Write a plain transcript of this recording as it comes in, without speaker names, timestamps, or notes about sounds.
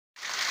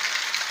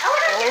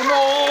Oh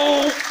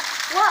no!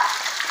 What?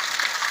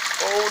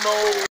 Oh no!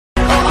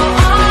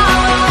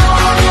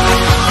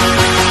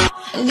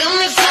 Got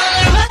me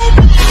feeling right.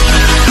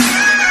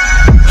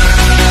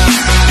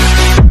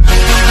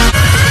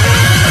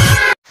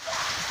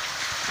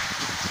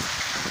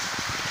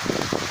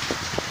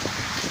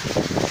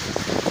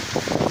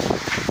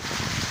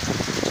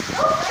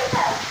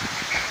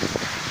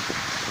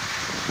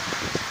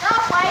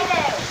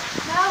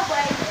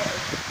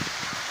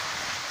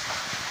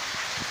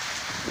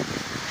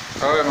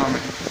 Okay, mommy.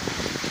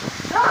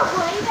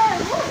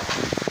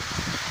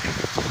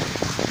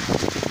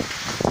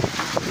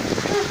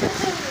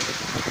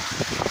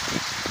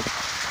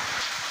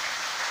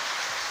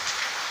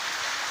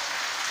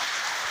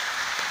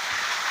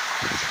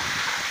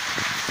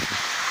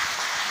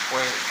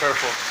 Wait,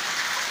 careful.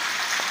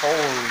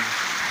 Holy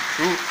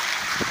shoot.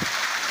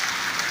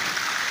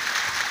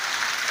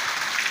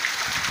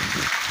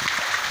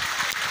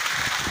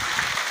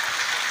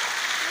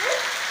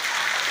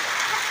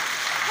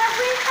 Have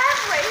we had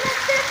rain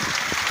like this?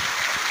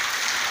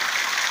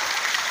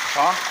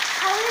 Huh?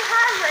 Have we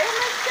had rain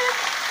like this?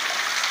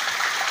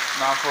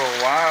 Not for a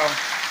while.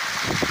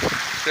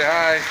 Say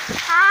hi.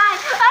 Hi.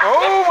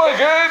 Oh my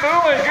god,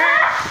 oh my god.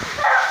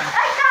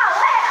 I got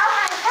wet. Oh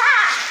my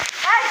god.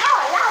 I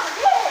got out of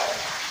here.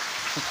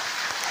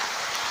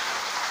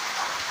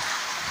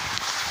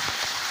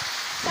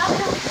 That's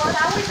gonna be good.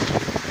 I was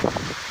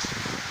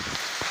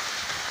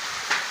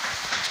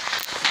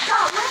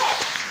got wet.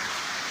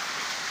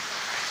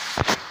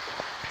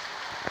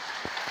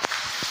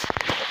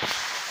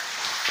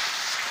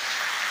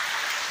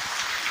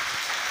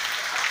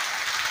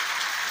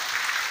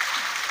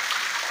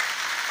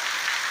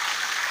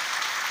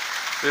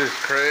 This is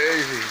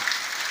crazy.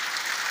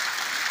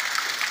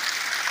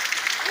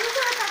 Ay, se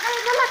me está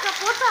cayendo la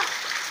capota.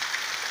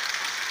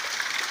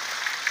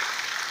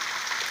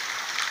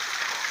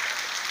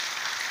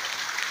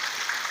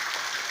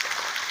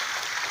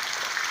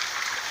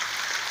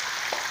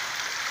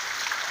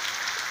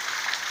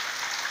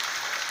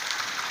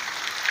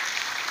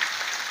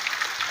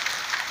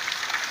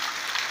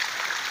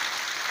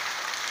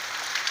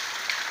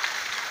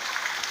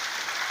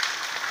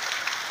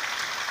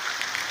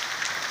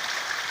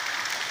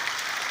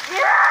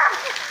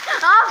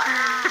 Oh.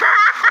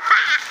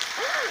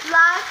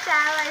 Last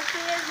time I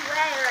see his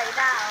way right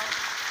now.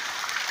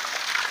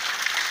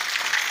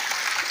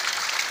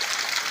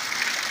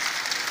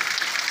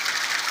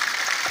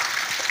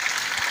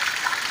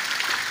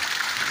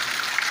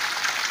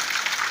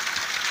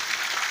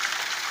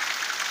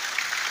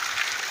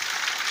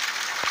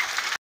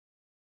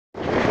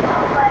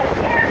 Oh my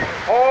God.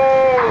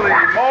 Holy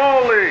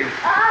moly!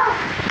 Oh,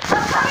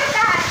 I'm coming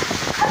back.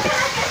 I'm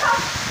gonna get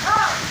home.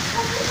 Oh,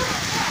 I'm gonna get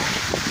back.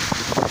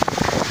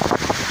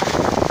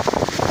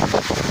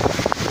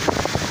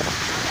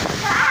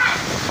 God.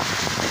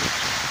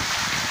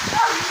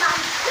 Oh my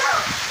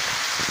God.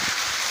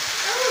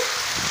 Ooh.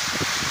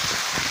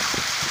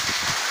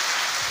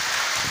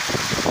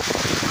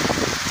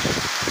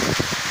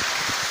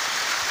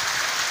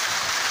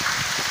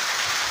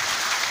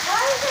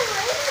 Why is it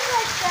raining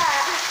like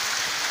that?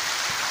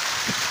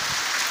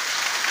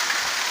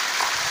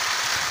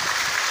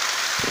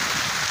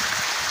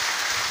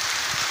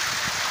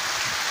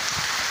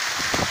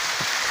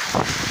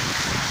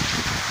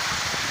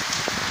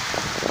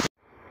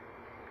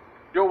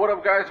 Yo, what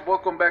up guys?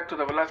 Welcome back to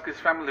the Velasquez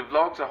Family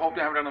Vlogs. I hope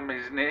you're having an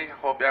amazing day. I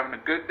hope you're having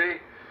a good day.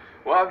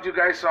 Well, as you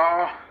guys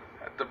saw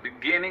at the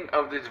beginning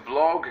of this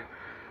vlog,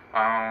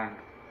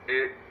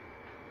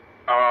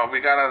 we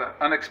got an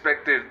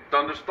unexpected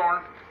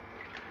thunderstorm.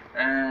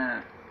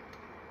 And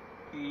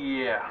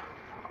yeah,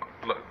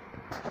 look,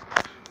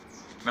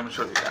 let me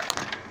show you guys.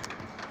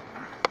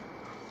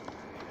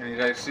 Can you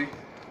guys see?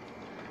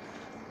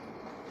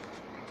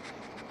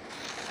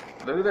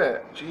 Look at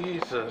that,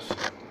 Jesus.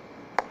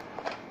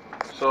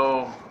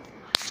 So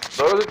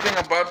the other thing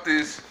about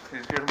this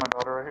is, here's my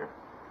daughter right here.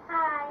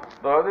 Hi.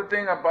 The other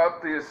thing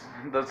about this,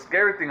 the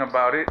scary thing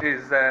about it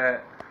is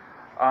that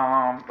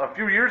a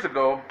few years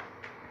ago,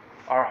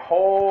 our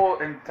whole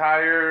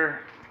entire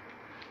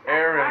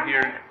area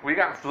here, we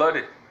got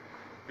flooded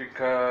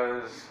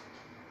because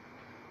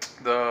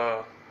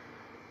I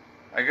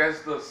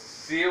guess the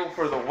seal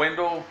for the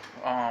window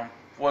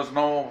was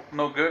no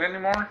good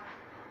anymore.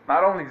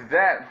 Not only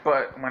that,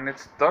 but when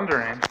it's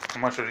thundering,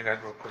 I'm gonna show you guys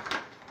real quick.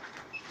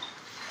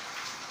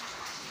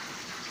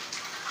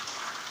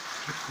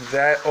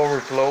 That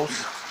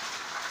overflows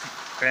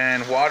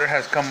and water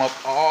has come up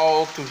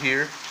all to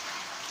here.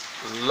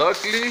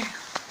 Luckily,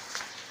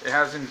 it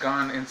hasn't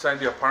gone inside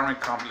the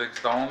apartment complex.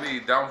 The only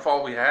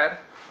downfall we had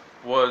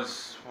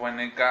was when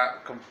it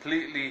got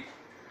completely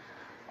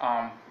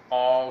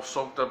all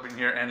soaked up in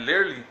here, and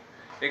literally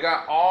it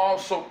got all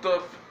soaked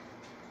up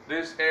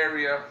this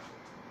area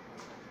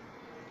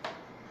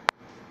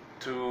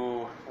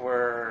to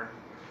where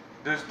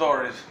this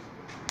door is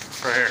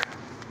right here.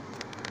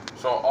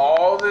 So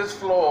all this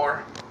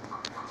floor,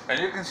 and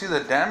you can see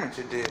the damage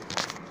it did.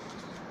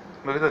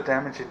 Look at the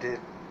damage it did.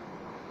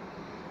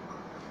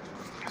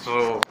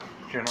 So,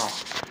 you know,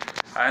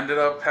 I ended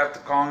up have to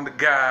calling the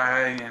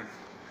guy, and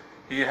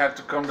he had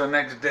to come the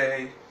next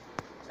day,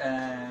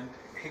 and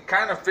he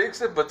kind of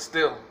fixed it, but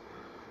still,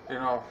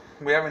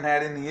 we haven't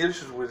had any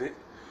issues with it.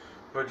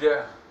 But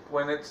yeah,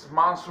 when it's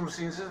monsoon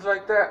seasons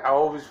like that, I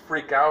always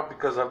freak out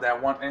because of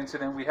that one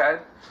incident we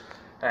had,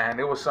 and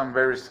it was something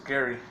very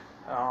scary.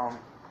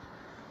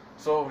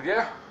 So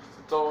yeah,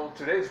 so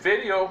today's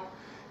video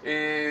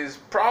is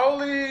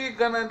probably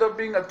gonna end up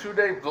being a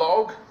 2-day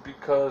vlog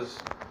because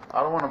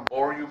I don't want to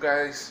bore you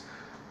guys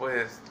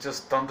with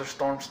just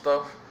thunderstorm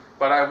stuff,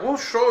 but I will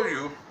show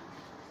you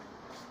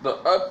the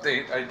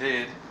update I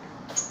did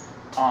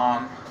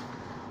on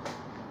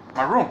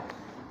my room.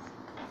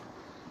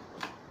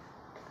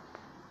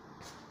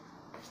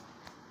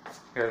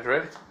 You guys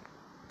ready?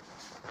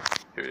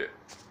 Here it is.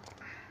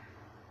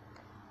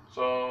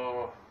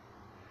 So,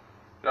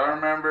 y'all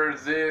remember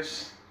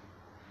this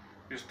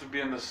used to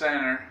be in the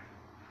center.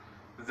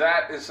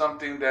 That is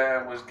something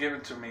that was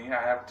given to me.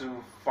 I have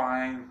to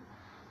find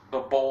the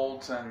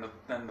bolts and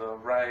the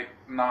right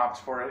knobs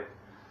for it.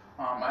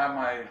 I have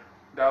my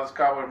Dallas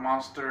Cowboy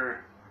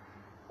Monster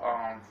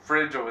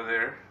fridge over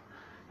there.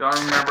 Y'all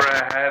remember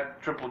I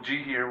had Triple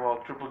G here.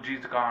 Well, Triple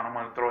G's gone. I'm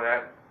gonna throw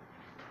that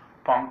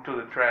punk to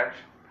the trash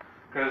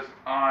because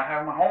I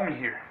have my homie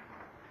here,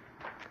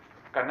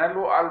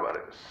 Canelo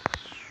Alvarez.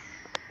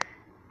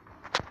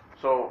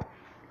 So,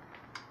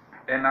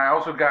 and I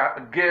also got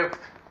a gift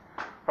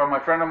from my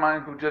friend of mine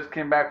who just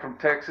came back from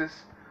Texas.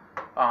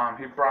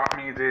 He brought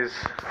me this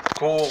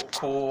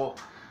cool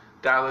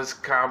Dallas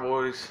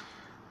Cowboys.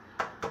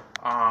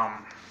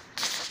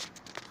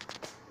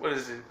 What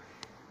is it?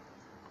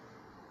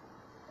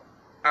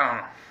 I don't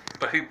know,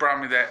 but he brought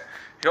me that.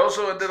 He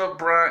also ended up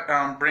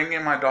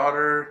bringing my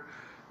daughter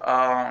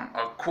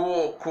a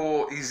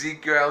cool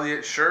Ezekiel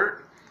Elliott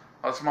shirt,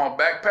 a small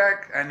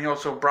backpack, and he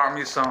also brought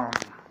me a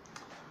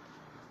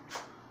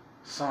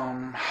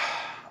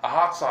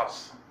hot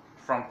sauce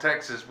from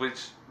Texas,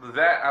 which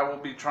that I will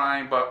be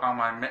trying, but on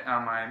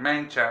my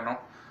main channel,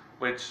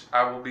 which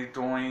I will be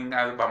doing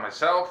either by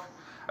myself.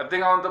 I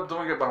think I'll end up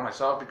doing it by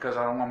myself because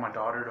I don't want my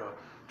daughter to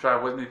try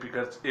it with me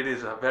because it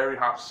is a very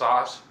hot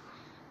sauce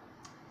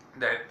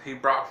that he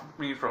brought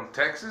me from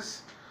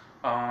Texas.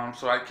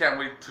 So I can't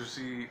wait to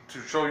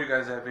show you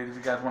guys that video. If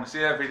you guys want to see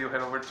that video, head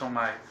over to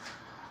my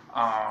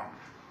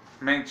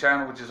main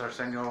channel, which is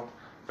Arsenio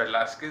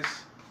Velasquez.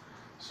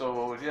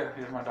 So yeah,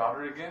 here's my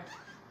daughter again.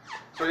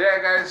 So yeah,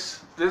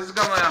 guys, this is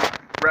gonna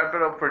wrap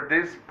it up for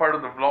this part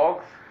of the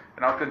vlog,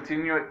 and I'll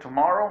continue it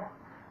tomorrow.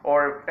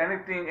 Or if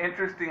anything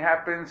interesting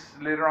happens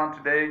later on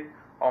today,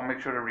 I'll make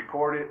sure to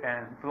record it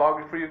and vlog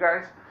it for you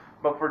guys.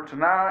 But for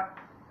tonight,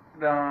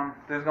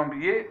 this is gonna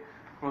be it.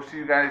 We'll see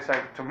you guys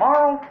either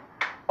tomorrow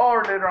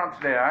or later on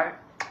today, alright?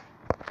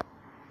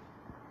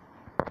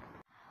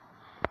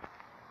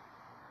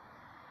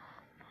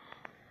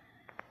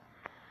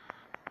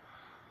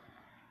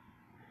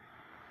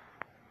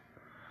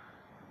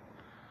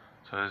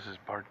 So this is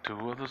part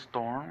 2 of the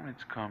storm.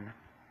 It's coming.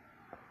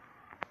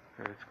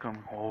 It's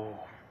coming. Oh.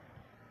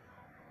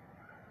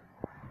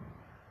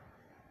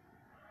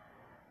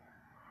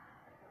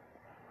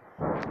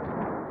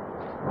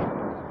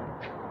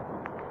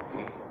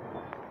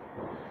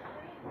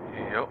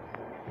 Yep.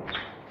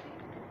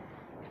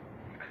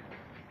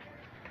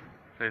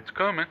 It's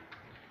coming.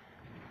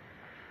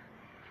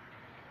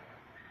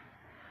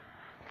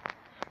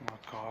 My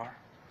car.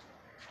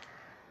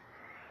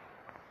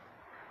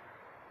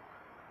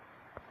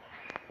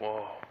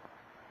 Whoa.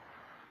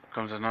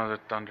 Comes another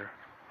thunder.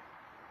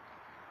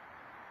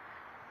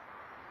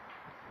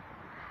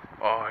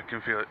 Oh, I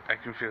can feel it. I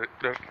can feel it.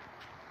 Look.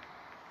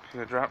 See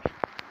the drops?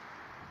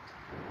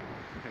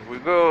 Here we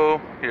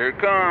go. Here it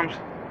comes.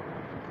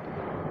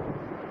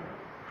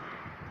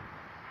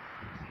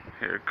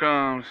 Here it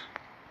comes.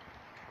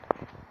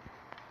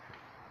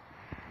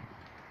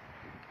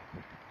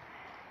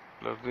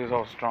 Look, this is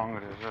how strong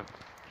it is. Look.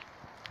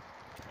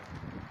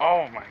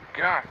 Oh my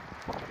God.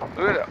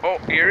 Look at that. Oh,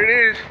 here it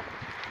is.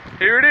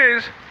 Here it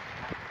is.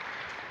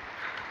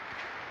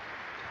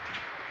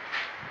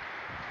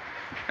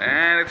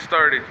 And it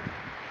started.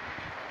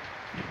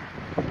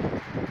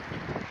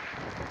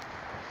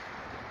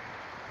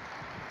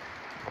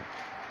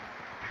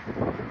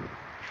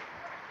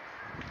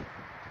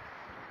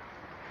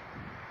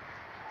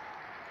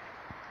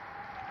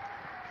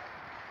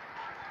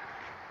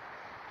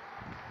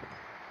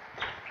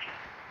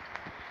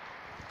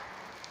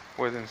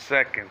 Within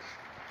seconds.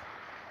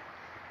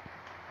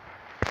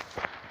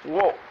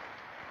 Whoa.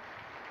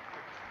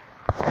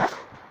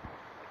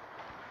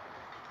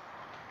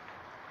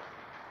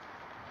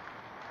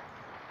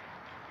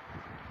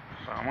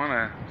 So I'm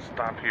gonna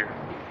stop here.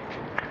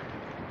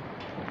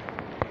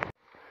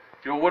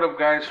 Yo, what up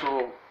guys?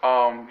 So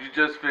you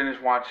just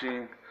finished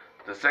watching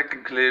the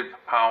second clip,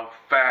 how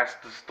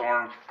fast the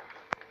storm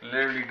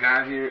literally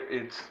got here.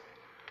 It's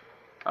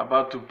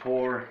about to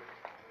pour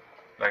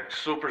like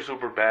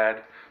super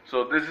bad.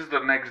 So this is the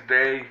next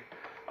day.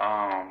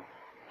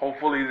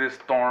 Hopefully this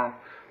storm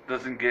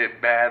doesn't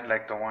get bad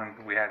like the one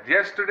we had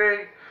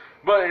yesterday,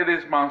 But it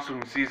is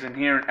monsoon season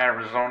here in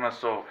Arizona,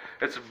 so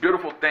it's a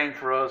beautiful thing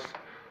for us,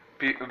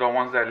 the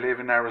ones that live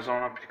in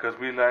Arizona, because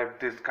we like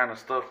this kind of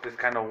stuff, this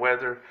kind of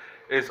weather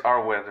is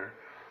our weather.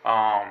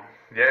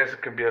 Yes,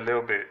 it can be a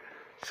little bit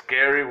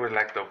scary with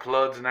like the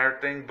floods and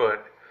everything,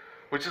 but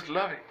we just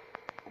love it.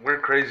 We're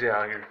crazy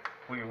out here.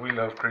 We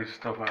love crazy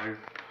stuff out here.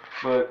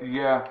 But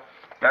yeah,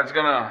 that's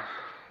gonna,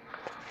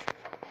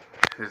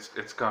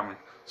 it's coming.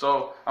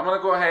 So I'm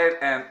gonna go ahead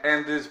and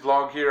end this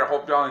vlog here. I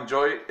hope y'all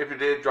enjoy it. If you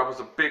did, drop us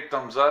a big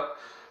thumbs up.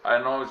 I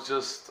know it's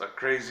just a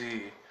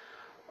crazy,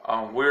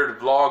 weird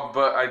vlog,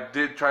 but I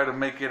did try to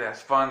make it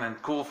as fun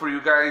and cool for you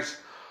guys.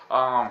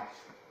 I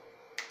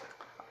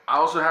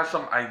also have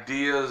some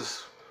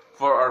ideas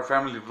for our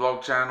family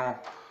vlog channel,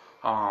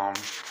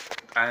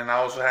 and I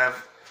also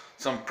have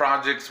some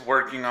projects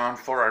working on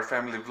for our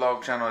family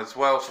vlog channel as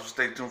well, so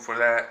stay tuned for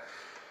that.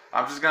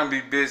 I'm just gonna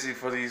be busy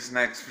for these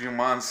next few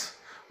months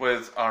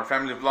with our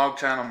family vlog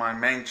channel, my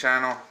main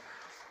channel,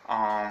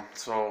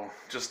 so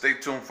just stay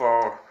tuned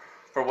for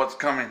what's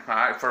coming.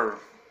 Alright, for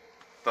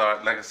the,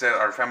 like I said,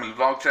 our family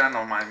vlog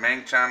channel, my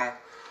main channel.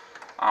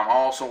 I'm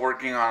also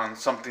working on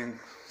something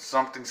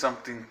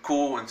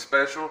cool and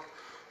special,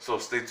 so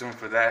stay tuned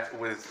for that.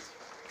 With,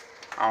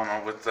 I don't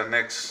know, with the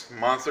next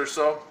month or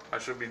so, I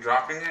should be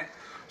dropping it.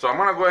 So I'm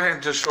gonna go ahead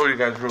and just show you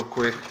guys real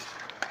quick.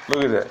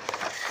 Look at that.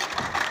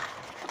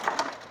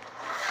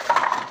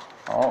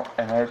 Oh,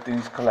 and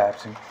everything's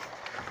collapsing.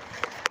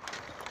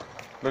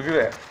 Look at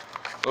that.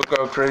 Look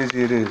how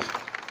crazy it is.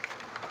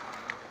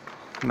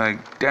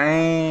 Like,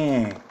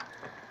 dang.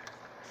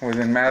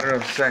 Within a matter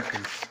of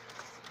seconds.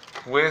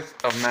 With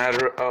a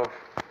matter of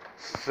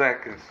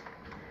seconds.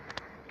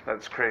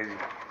 That's crazy.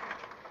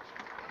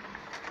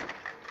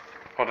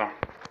 Hold on.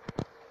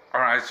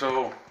 Alright,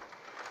 so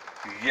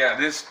yeah,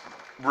 this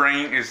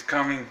rain is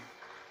coming.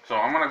 So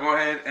I'm gonna go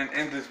ahead and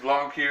end this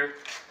vlog here.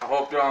 I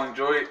hope y'all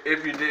enjoy it.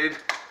 If you did,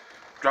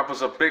 drop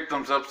us a big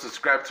thumbs up,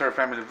 subscribe to our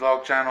family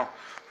vlog channel.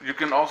 You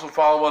can also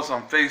follow us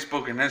on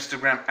Facebook and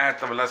Instagram at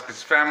the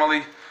Velasquez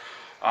Family.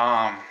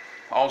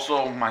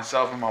 Also,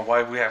 myself and my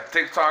wife, we have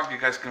TikTok. You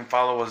guys can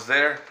follow us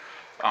there.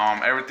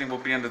 Everything will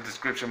be in the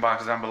description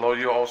box down below.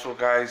 You also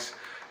guys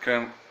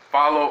can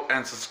follow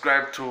and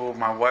subscribe to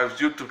my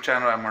wife's YouTube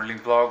channel at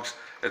Marlene Vlogs.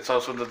 It's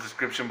also in the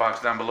description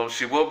box down below.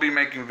 She will be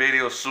making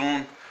videos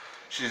soon.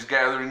 She's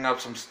gathering up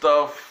some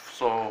stuff.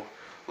 So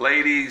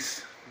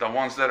ladies, the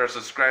ones that are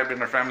subscribed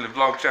in our family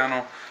vlog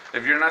channel,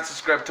 if you're not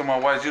subscribed to my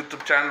wife's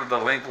YouTube channel, the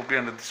link will be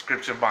in the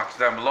description box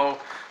down below,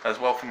 as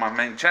well for my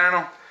main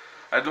channel.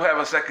 I do have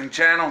a second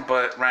channel,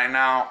 but right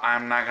now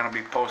I'm not gonna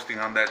be posting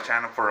on that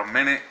channel for a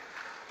minute.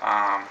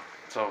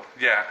 So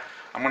yeah,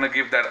 I'm gonna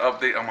give that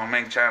update on my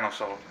main channel.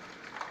 So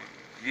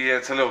yeah,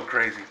 it's a little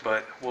crazy,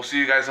 but we'll see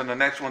you guys on the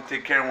next one.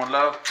 Take care and one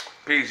love.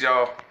 Peace,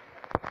 y'all.